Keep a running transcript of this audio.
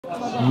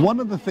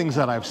One of the things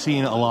that I've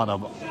seen a lot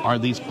of are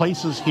these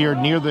places here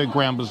near the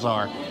Grand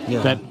Bazaar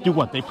that do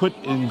what? They put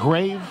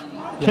engraved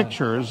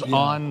pictures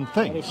on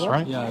things,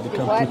 right? Yeah, they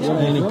can put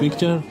any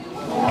picture.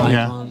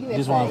 Like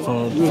this one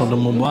for the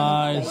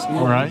mobiles.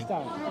 Right.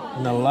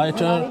 And a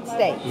lighter.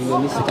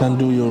 You can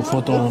do your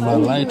photo on a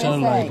lighter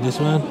like this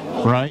one.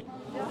 Right.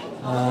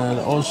 And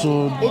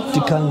also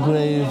they can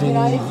engrave in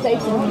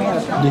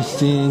these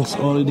things,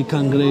 or they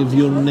can engrave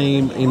your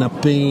name in a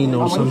pen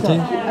or something.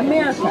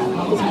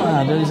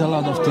 There is a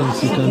lot of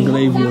things you can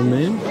engrave your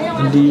name,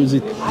 and they use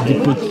it. They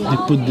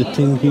put the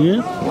thing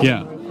here.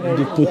 Yeah.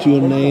 They put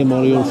your name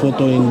or your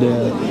photo in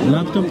the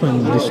laptop,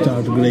 and they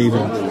start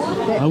engraving.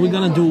 Are we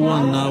gonna do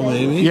one now,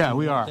 maybe? Yeah,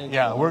 we are.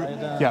 Yeah,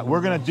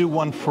 we're gonna do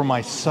one for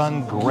my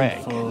son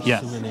Greg.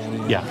 Yes.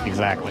 Yeah,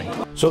 exactly.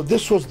 So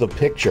this was the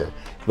picture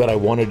that I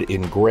wanted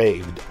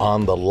engraved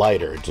on the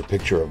lighter. It's a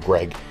picture of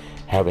Greg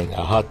having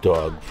a hot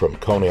dog from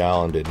Coney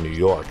Island in New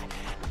York.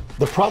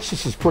 The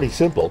process is pretty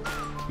simple.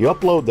 You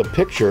upload the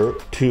picture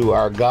to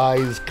our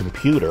guy's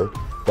computer.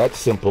 That's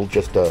simple,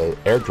 just an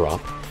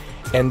airdrop.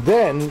 And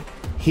then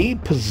he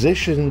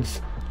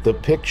positions the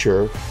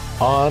picture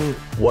on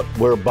what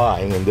we're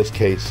buying, in this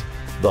case,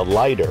 the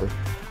lighter.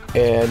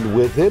 And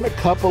within a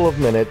couple of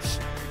minutes,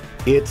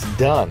 it's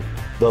done.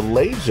 The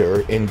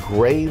laser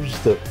engraves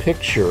the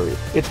picture,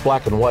 it's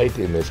black and white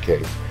in this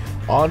case,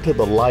 onto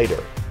the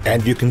lighter.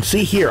 And you can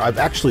see here, I've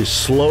actually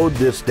slowed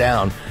this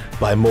down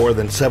by more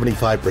than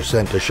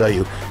 75% to show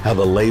you how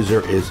the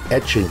laser is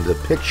etching the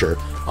picture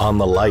on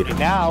the lighter.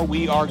 Now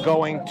we are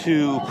going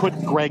to put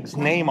Greg's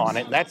name on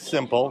it. That's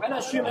simple.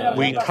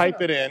 We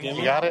type it in.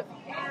 You got it?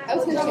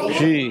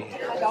 G.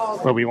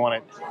 Where we want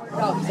it?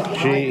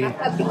 G.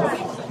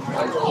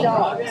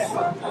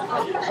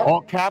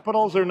 All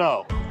capitals or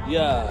no?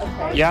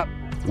 Yeah. Yep.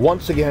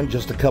 Once again,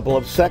 just a couple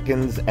of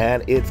seconds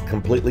and it's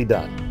completely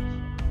done.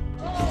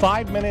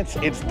 5 minutes,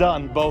 it's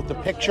done, both the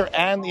picture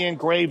and the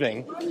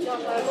engraving.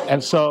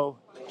 And so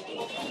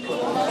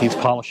he's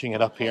polishing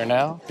it up here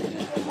now.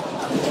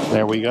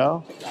 There we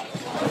go.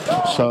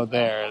 So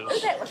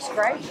there's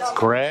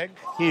Greg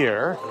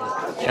here,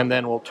 and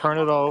then we'll turn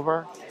it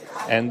over,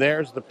 and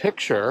there's the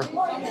picture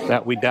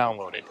that we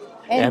downloaded.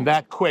 And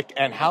that quick.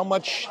 And how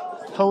much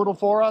total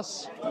for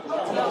us?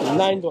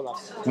 $9.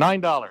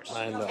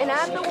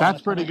 $9.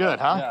 That's pretty good,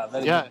 huh?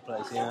 Yeah, good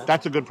price, yeah.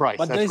 That's a good price.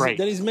 But that's great.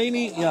 There's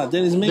many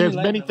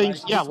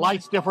things. Yeah,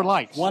 lights, different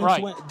lights.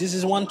 Right. This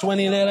is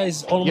 120 lira.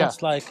 Is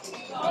almost like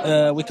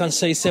we can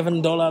say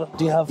 $7.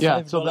 Do you have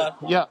 $5? So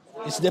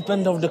it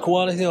depends of the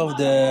quality of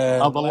the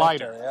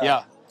lighter.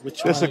 Yeah.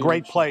 This is a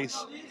great place.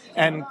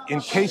 And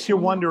in case you're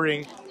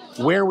wondering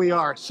where we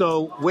are,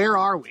 so where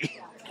are we?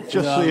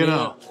 Just so you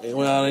know.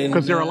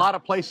 Because there are a lot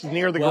of places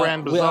near the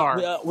Grand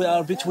Bazaar. We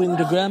are between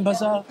the Grand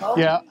Bazaar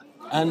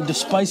and the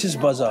Spices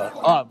Bazaar.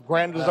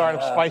 Grand Bazaar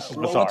and Spices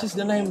Bazaar. What is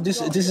the name?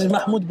 This is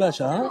Mahmoud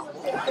Basha, huh?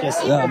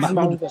 Yes.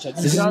 Mahmoud Basha.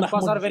 This is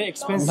Bazaar, very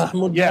expensive.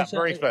 Mahmoud Basha,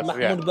 very expensive.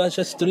 Mahmoud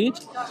Basha Street.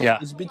 Yeah.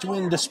 It's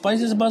between the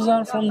Spices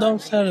Bazaar from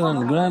downstairs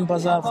and Grand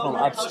Bazaar from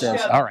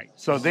upstairs. All right.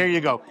 So there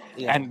you go.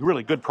 And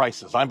really good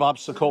prices. I'm Bob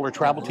Sokoler,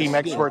 Travel Team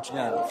Experts.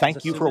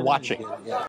 Thank you for watching.